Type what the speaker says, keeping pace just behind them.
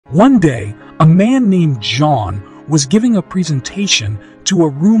One day, a man named John was giving a presentation to a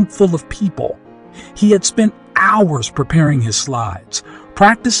room full of people. He had spent hours preparing his slides,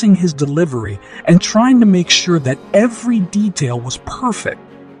 practicing his delivery, and trying to make sure that every detail was perfect.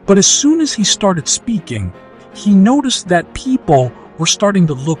 But as soon as he started speaking, he noticed that people were starting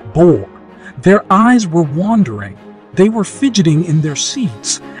to look bored. Their eyes were wandering. They were fidgeting in their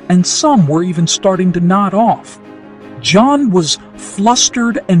seats, and some were even starting to nod off. John was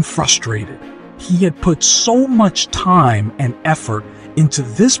flustered and frustrated. He had put so much time and effort into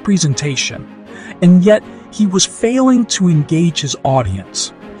this presentation, and yet he was failing to engage his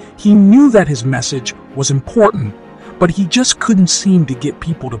audience. He knew that his message was important, but he just couldn't seem to get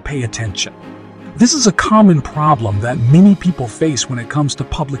people to pay attention. This is a common problem that many people face when it comes to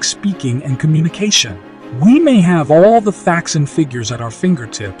public speaking and communication. We may have all the facts and figures at our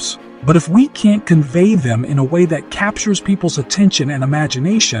fingertips, but if we can't convey them in a way that captures people's attention and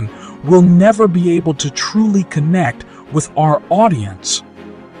imagination, we'll never be able to truly connect with our audience.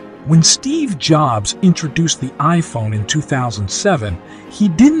 When Steve Jobs introduced the iPhone in 2007, he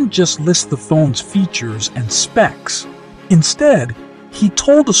didn't just list the phone's features and specs. Instead, he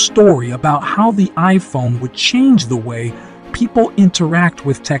told a story about how the iPhone would change the way people interact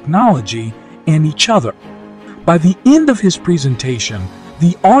with technology and each other. By the end of his presentation,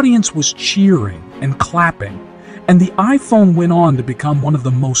 the audience was cheering and clapping, and the iPhone went on to become one of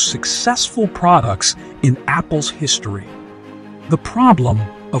the most successful products in Apple's history. The problem,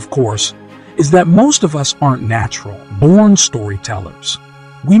 of course, is that most of us aren't natural, born storytellers.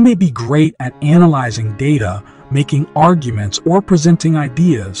 We may be great at analyzing data, making arguments, or presenting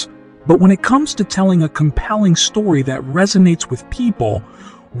ideas, but when it comes to telling a compelling story that resonates with people,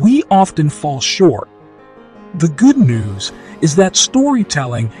 we often fall short. The good news is that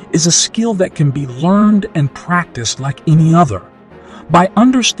storytelling is a skill that can be learned and practiced like any other. By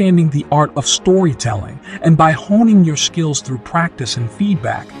understanding the art of storytelling and by honing your skills through practice and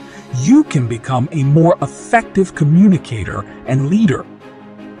feedback, you can become a more effective communicator and leader.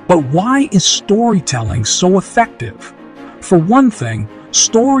 But why is storytelling so effective? For one thing,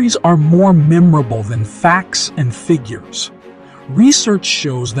 stories are more memorable than facts and figures. Research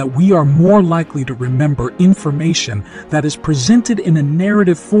shows that we are more likely to remember information that is presented in a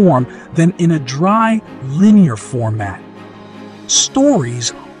narrative form than in a dry, linear format.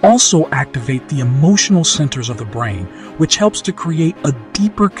 Stories also activate the emotional centers of the brain, which helps to create a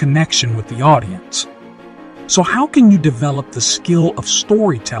deeper connection with the audience. So how can you develop the skill of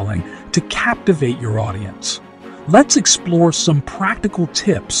storytelling to captivate your audience? Let's explore some practical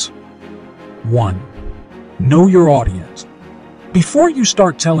tips. 1. Know your audience. Before you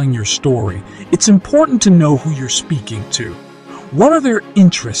start telling your story, it's important to know who you're speaking to. What are their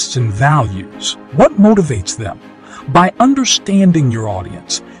interests and values? What motivates them? By understanding your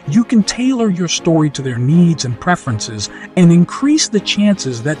audience, you can tailor your story to their needs and preferences and increase the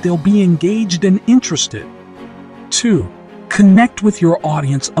chances that they'll be engaged and interested. 2. Connect with your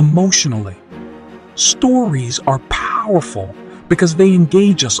audience emotionally. Stories are powerful because they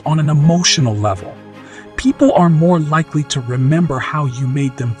engage us on an emotional level. People are more likely to remember how you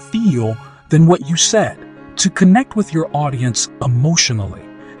made them feel than what you said. To connect with your audience emotionally,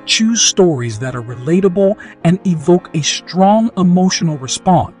 choose stories that are relatable and evoke a strong emotional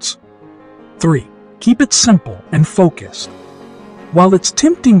response. 3. Keep it simple and focused. While it's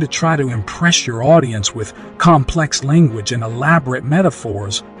tempting to try to impress your audience with complex language and elaborate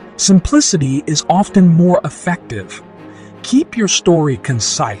metaphors, simplicity is often more effective. Keep your story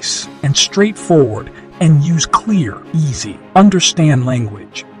concise and straightforward and use clear, easy, understand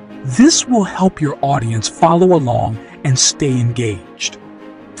language. This will help your audience follow along and stay engaged.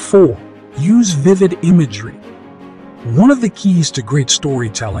 4. Use vivid imagery. One of the keys to great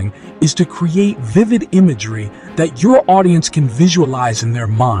storytelling is to create vivid imagery that your audience can visualize in their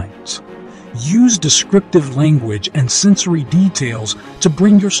minds. Use descriptive language and sensory details to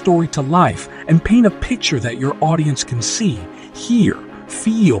bring your story to life and paint a picture that your audience can see, hear,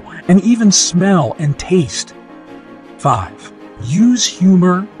 feel, and even smell and taste. 5. Use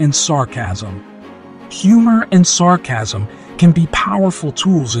humor and sarcasm. Humor and sarcasm can be powerful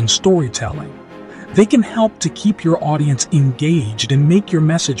tools in storytelling. They can help to keep your audience engaged and make your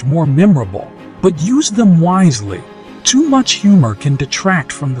message more memorable, but use them wisely. Too much humor can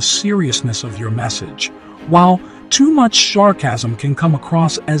detract from the seriousness of your message, while too much sarcasm can come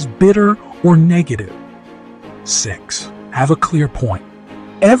across as bitter or negative. 6. Have a clear point.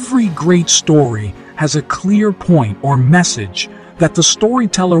 Every great story has a clear point or message that the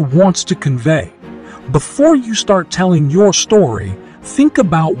storyteller wants to convey. Before you start telling your story, think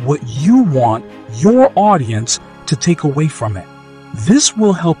about what you want your audience to take away from it. This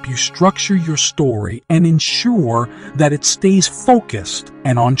will help you structure your story and ensure that it stays focused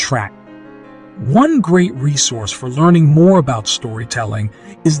and on track. One great resource for learning more about storytelling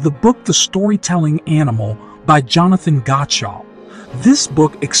is the book The Storytelling Animal by Jonathan Gottschall. This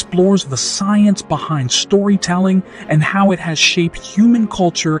book explores the science behind storytelling and how it has shaped human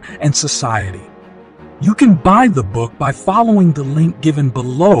culture and society. You can buy the book by following the link given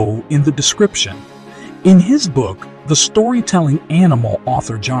below in the description. In his book, The Storytelling Animal,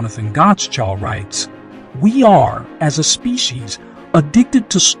 author Jonathan Gottschall writes, "We are, as a species, addicted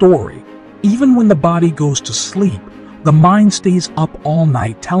to story. Even when the body goes to sleep, the mind stays up all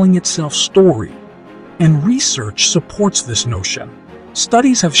night telling itself story." And research supports this notion.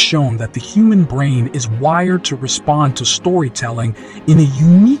 Studies have shown that the human brain is wired to respond to storytelling in a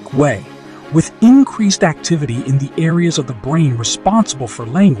unique way, with increased activity in the areas of the brain responsible for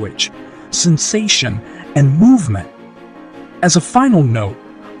language, sensation, and movement. As a final note,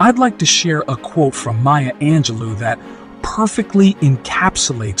 I'd like to share a quote from Maya Angelou that perfectly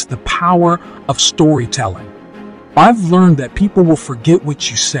encapsulates the power of storytelling. "I've learned that people will forget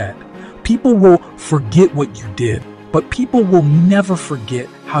what you said. People will forget what you did, but people will never forget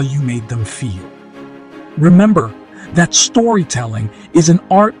how you made them feel." Remember that storytelling is an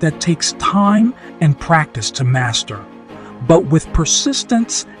art that takes time and practice to master. But with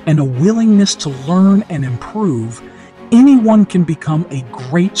persistence and a willingness to learn and improve, anyone can become a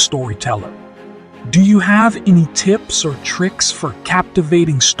great storyteller. Do you have any tips or tricks for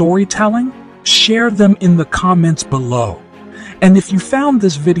captivating storytelling? Share them in the comments below. And if you found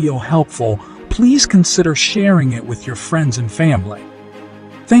this video helpful, please consider sharing it with your friends and family.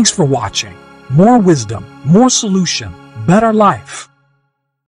 Thanks for watching. More wisdom, more solution, better life.